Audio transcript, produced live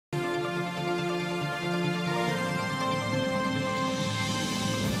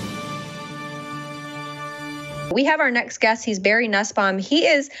We have our next guest. He's Barry Nussbaum. He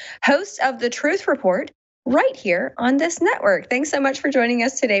is host of The Truth Report right here on this network. Thanks so much for joining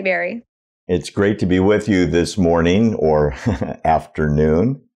us today, Barry. It's great to be with you this morning or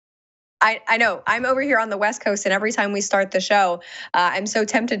afternoon. I know. I'm over here on the West Coast, and every time we start the show, I'm so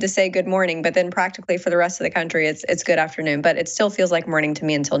tempted to say good morning, but then practically for the rest of the country, it's good afternoon, but it still feels like morning to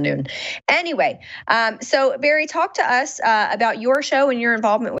me until noon. Anyway, so Barry, talk to us about your show and your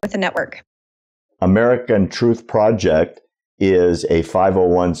involvement with the network. American Truth Project is a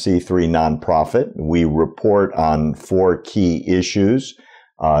 501c3 nonprofit. We report on 4 key issues: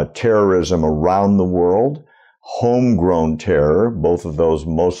 terrorism around the world, homegrown terror, both of those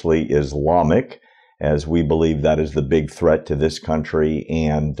mostly Islamic, as we believe that is the big threat to this country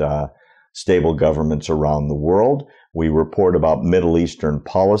and stable governments around the world. We report about Middle Eastern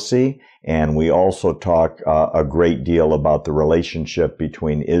policy, and we also talk a great deal about the relationship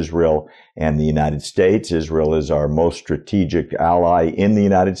between Israel and the United States. Israel is our most strategic ally in the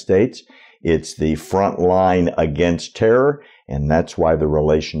United States. It's the front line against terror, and that's why the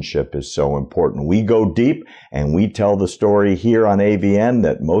relationship is so important. We go deep, and we tell the story here on AVN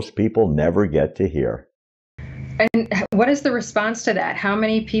that most people never get to hear. And what is the response to that? How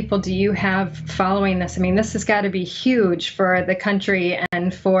many people do you have following this? I mean, this has got to be huge for the country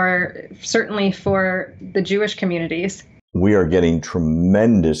and certainly for the Jewish communities. We are getting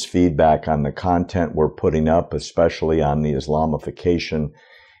tremendous feedback on the content we're putting up, especially on the Islamification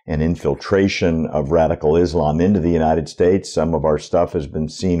and infiltration of radical Islam into the United States. Some of our stuff has been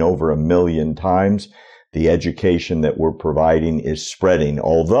seen over 1 million times. The education that we're providing is spreading,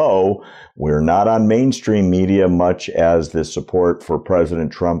 although we're not on mainstream media much as the support for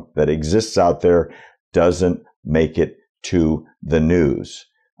President Trump that exists out there doesn't make it to the news.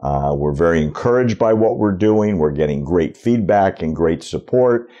 We're very encouraged by what we're doing. We're getting great feedback and great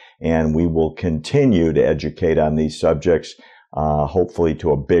support, and we will continue to educate on these subjects, hopefully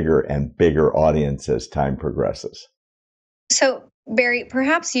to a bigger and bigger audience as time progresses. So, Barry,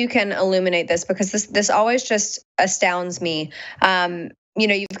 perhaps you can illuminate this, because this always just astounds me.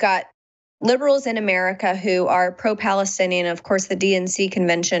 You've got liberals in America who are pro-Palestinian. Of course, the DNC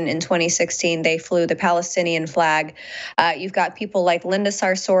convention in 2016, they flew the Palestinian flag. You've got people like Linda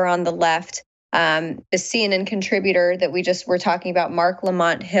Sarsour on the left, the CNN contributor that we just were talking about, Marc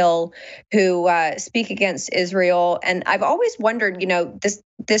Lamont Hill, who speak against Israel. And I've always wondered,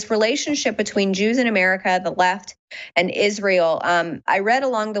 this relationship between Jews in America, the left, and Israel. I read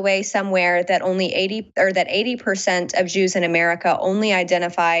along the way somewhere that 80% of Jews in America only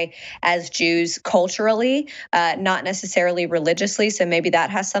identify as Jews culturally, not necessarily religiously. So maybe that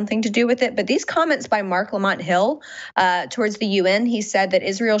has something to do with it. But these comments by Marc Lamont Hill towards the UN, he said that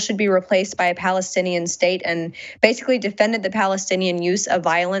Israel should be replaced by a Palestinian state, and basically defended the Palestinian use of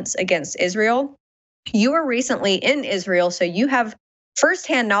violence against Israel. You were recently in Israel, so you have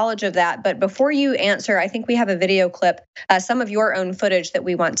firsthand knowledge of that. But before you answer, I think we have a video clip, some of your own footage that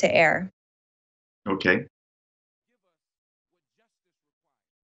we want to air. Okay.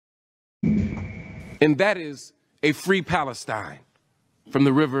 And that is a free Palestine from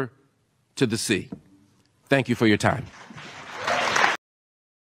the river to the sea. Thank you for your time.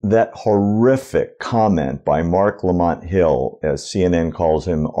 That horrific comment by Marc Lamont Hill, as CNN calls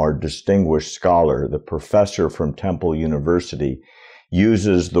him, our distinguished scholar, the professor from Temple University,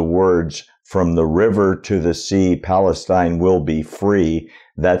 uses the words, "From the river to the sea, Palestine will be free."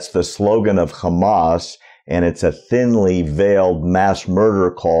 That's the slogan of Hamas, and it's a thinly veiled mass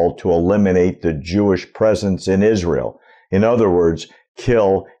murder call to eliminate the Jewish presence in Israel. In other words,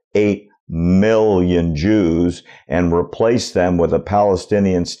 kill 8 million Jews and replace them with a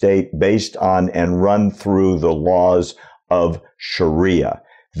Palestinian state based on and run through the laws of Sharia.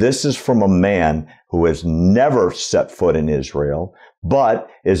 This is from a man who has never set foot in Israel, but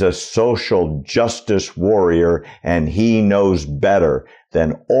is a social justice warrior, and he knows better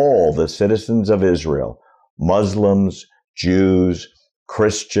than all the citizens of Israel, Muslims, Jews,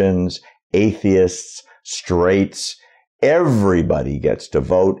 Christians, atheists, straights. Everybody gets to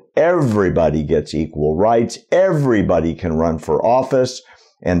vote. Everybody gets equal rights. Everybody can run for office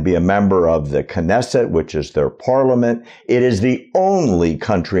and be a member of the Knesset, which is their parliament. It is the only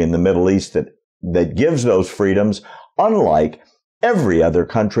country in the Middle East that gives those freedoms, unlike every other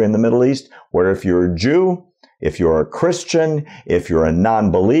country in the Middle East, where if you're a Jew, if you're a Christian, if you're a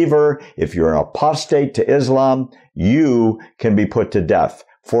non-believer, if you're an apostate to Islam, you can be put to death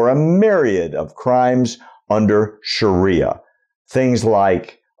for a myriad of crimes under Sharia. Things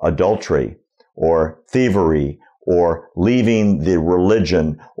like adultery or thievery or leaving the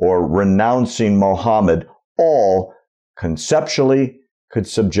religion or renouncing Muhammad, all conceptually, could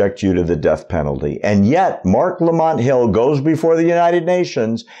subject you to the death penalty. And yet, Marc Lamont Hill goes before the United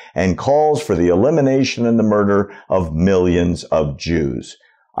Nations and calls for the elimination and the murder of millions of Jews.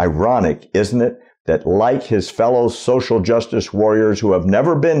 Ironic, isn't it, that like his fellow social justice warriors who have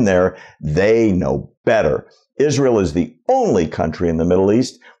never been there, they know better. Israel is the only country in the Middle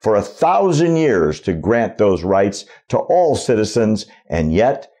East for 1,000 years to grant those rights to all citizens, and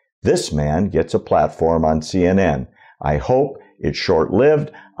yet this man gets a platform on CNN. I hope it's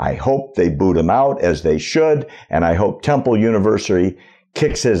short-lived. I hope they boot him out as they should, and I hope Temple University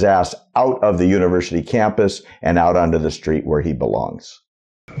kicks his ass out of the university campus and out onto the street where he belongs.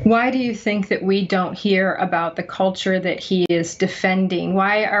 Why do you think that we don't hear about the culture that he is defending?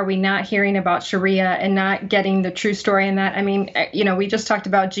 Why are we not hearing about Sharia and not getting the true story in that? I mean, we just talked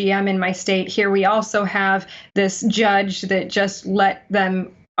about GM in my state. Here we also have this judge that just let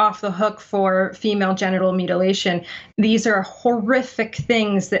them off the hook for female genital mutilation. These are horrific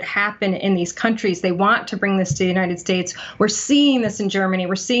things that happen in these countries. They want to bring this to the United States. We're seeing this in Germany.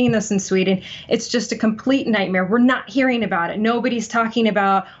 We're seeing this in Sweden. It's just a complete nightmare. We're not hearing about it. Nobody's talking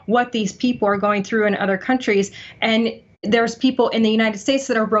about what these people are going through in other countries. And there's people in the United States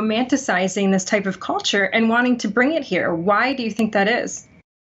that are romanticizing this type of culture and wanting to bring it here. Why do you think that is?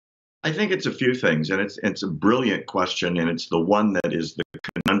 I think it's a few things, and it's a brilliant question, and it's the one that is the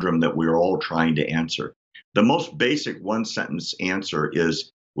conundrum that we're all trying to answer. The most basic one-sentence answer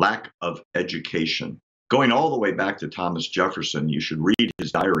is lack of education. Going all the way back to Thomas Jefferson, you should read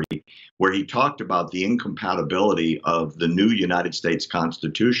his diary, where he talked about the incompatibility of the new United States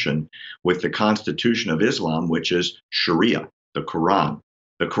Constitution with the Constitution of Islam, which is Sharia, the Quran.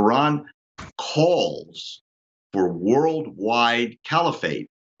 The Quran calls for worldwide caliphate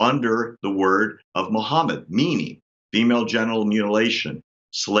under the word of Muhammad, meaning female genital mutilation,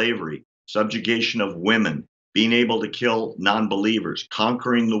 slavery, subjugation of women, being able to kill non-believers,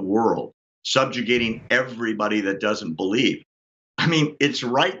 conquering the world, subjugating everybody that doesn't believe. I mean, it's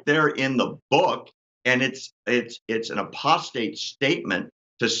right there in the book, and it's an apostate statement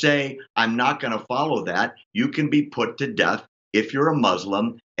to say, I'm not going to follow that. You can be put to death if you're a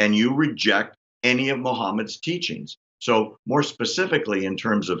Muslim and you reject any of Muhammad's teachings. So more specifically, in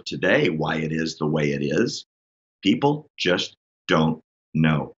terms of today, why it is the way it is, people just don't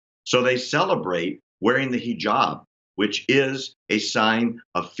know. So they celebrate wearing the hijab, which is a sign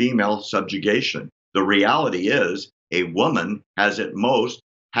of female subjugation. The reality is a woman has at most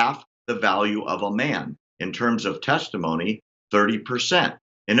half the value of a man. In terms of testimony, 30%.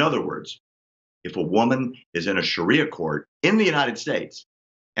 In other words, if a woman is in a Sharia court in the United States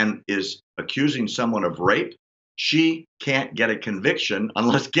and is accusing someone of rape, she can't get a conviction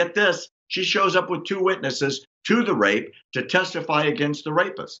unless, get this, she shows up with 2 witnesses to the rape to testify against the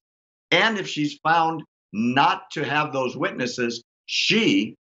rapist. And if she's found not to have those witnesses,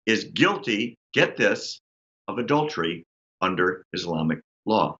 she is guilty, get this, of adultery under Islamic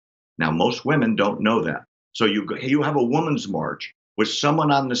law. Now, most women don't know that. So you have a women's march with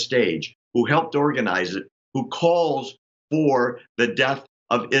someone on the stage who helped organize it, who calls for the death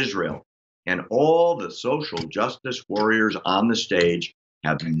of Israel. And all the social justice warriors on the stage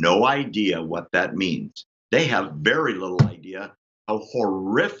have no idea what that means. They have very little idea how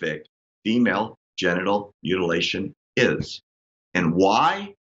horrific female genital mutilation is. And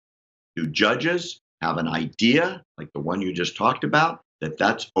why do judges have an idea, like the one you just talked about, that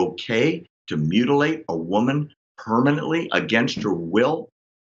that's okay to mutilate a woman permanently against her will?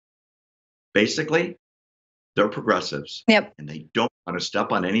 Basically, they're progressives. Yep. And they don't want to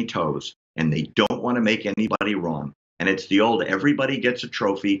step on any toes. And they don't want to make anybody wrong. And it's the old everybody gets a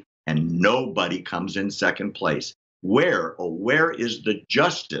trophy and nobody comes in second place. Where is the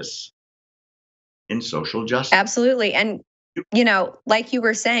justice in social justice? Absolutely. And like you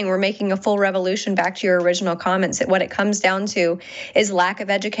were saying, we're making a full revolution. Back to your original comments, what it comes down to is lack of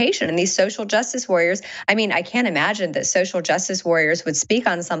education. And these social justice warriors, I mean, I can't imagine that social justice warriors would speak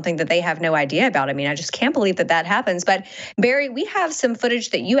on something that they have no idea about. I mean, I just can't believe that happens. But Barry, we have some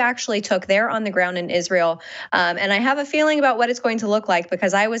footage that you actually took there on the ground in Israel. And I have a feeling about what it's going to look like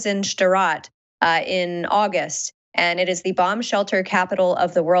because I was in Sderot in August. And it is the bomb shelter capital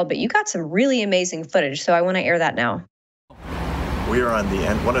of the world. But you got some really amazing footage. So I want to air that now. We are on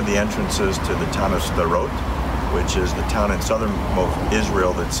one of the entrances to the town of Sderot, which is the town in southernmost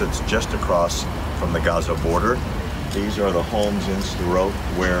Israel that sits just across from the Gaza border. These are the homes in Sderot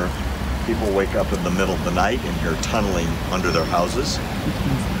where people wake up in the middle of the night and hear tunneling under their houses.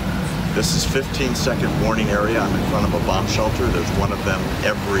 This is 15-second warning area. I'm in front of a bomb shelter. There's one of them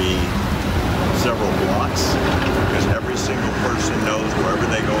every several blocks because every single person knows wherever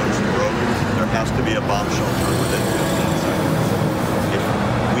they go in Sderot, there has to be a bomb shelter within 15 seconds. If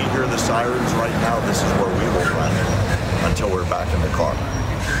sirens right now, this is where we will run until we're back in the car.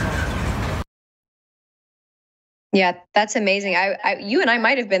 Yeah, that's amazing. You and I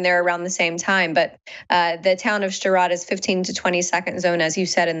might have been there around the same time, but the town of Sderot is 15 to 20 second zone, as you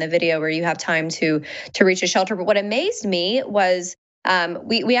said in the video, where you have time to reach a shelter. But what amazed me was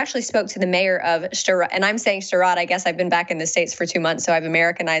we actually spoke to the mayor of Sderot, and I'm saying Sderot. I guess I've been back in the States for 2 months, so I've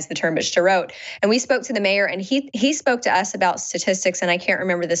Americanized the term, but Sderot. And we spoke to the mayor, and he spoke to us about statistics, and I can't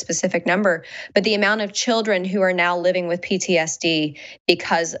remember the specific number, but the amount of children who are now living with PTSD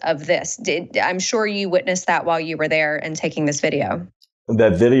because of this. I'm sure you witnessed that while you were there and taking this video.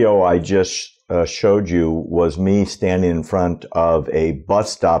 That video I just showed you was me standing in front of a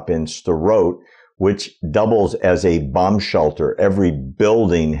bus stop in Sderot, which doubles as a bomb shelter. Every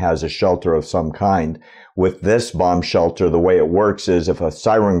building has a shelter of some kind. With this bomb shelter, the way it works is if a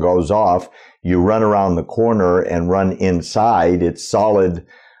siren goes off, you run around the corner and run inside. It's solid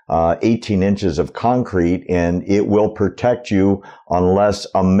 18 inches of concrete, and it will protect you unless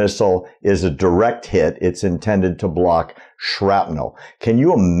a missile is a direct hit. It's intended to block shrapnel. Can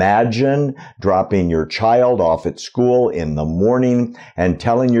you imagine dropping your child off at school in the morning and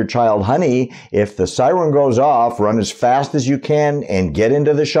telling your child, honey, if the siren goes off, run as fast as you can and get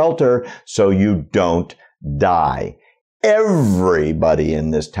into the shelter so you don't die? Everybody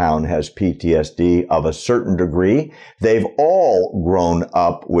in this town has PTSD of a certain degree. They've all grown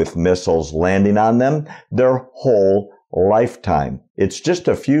up with missiles landing on them their whole lifetime. It's just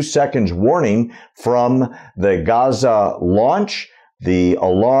a few seconds warning from the Gaza launch, the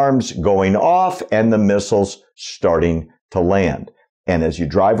alarms going off, and the missiles starting to land. And as you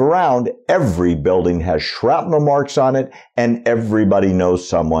drive around, every building has shrapnel marks on it, and everybody knows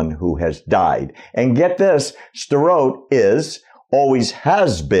someone who has died. And get this, Sderot always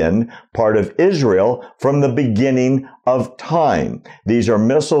has been part of Israel from the beginning of time. These are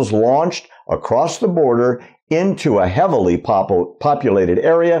missiles launched across the border into a heavily populated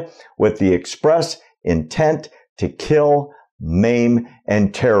area with the express intent to kill, maim,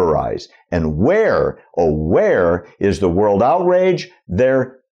 and terrorize. And where is the world outrage?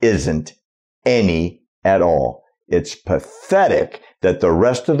 There isn't any at all. It's pathetic that the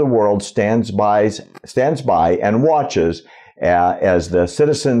rest of the world stands by and watches as the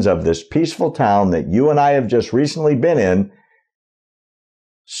citizens of this peaceful town that you and I have just recently been in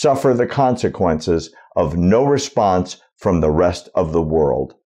suffer the consequences of no response from the rest of the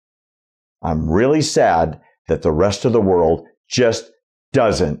world. I'm really sad that the rest of the world just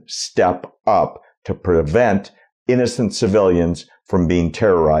doesn't step up to prevent innocent civilians from being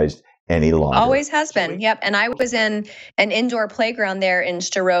terrorized any longer. Always has been. Yep. And I was in an indoor playground there in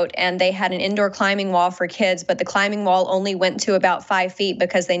Sderot, and they had an indoor climbing wall for kids, but the climbing wall only went to about 5 feet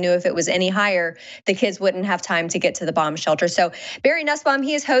because they knew if it was any higher, the kids wouldn't have time to get to the bomb shelter. So Barry Nussbaum,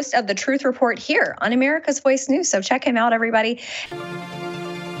 he is host of the Truth Report here on America's Voice News. So check him out, everybody.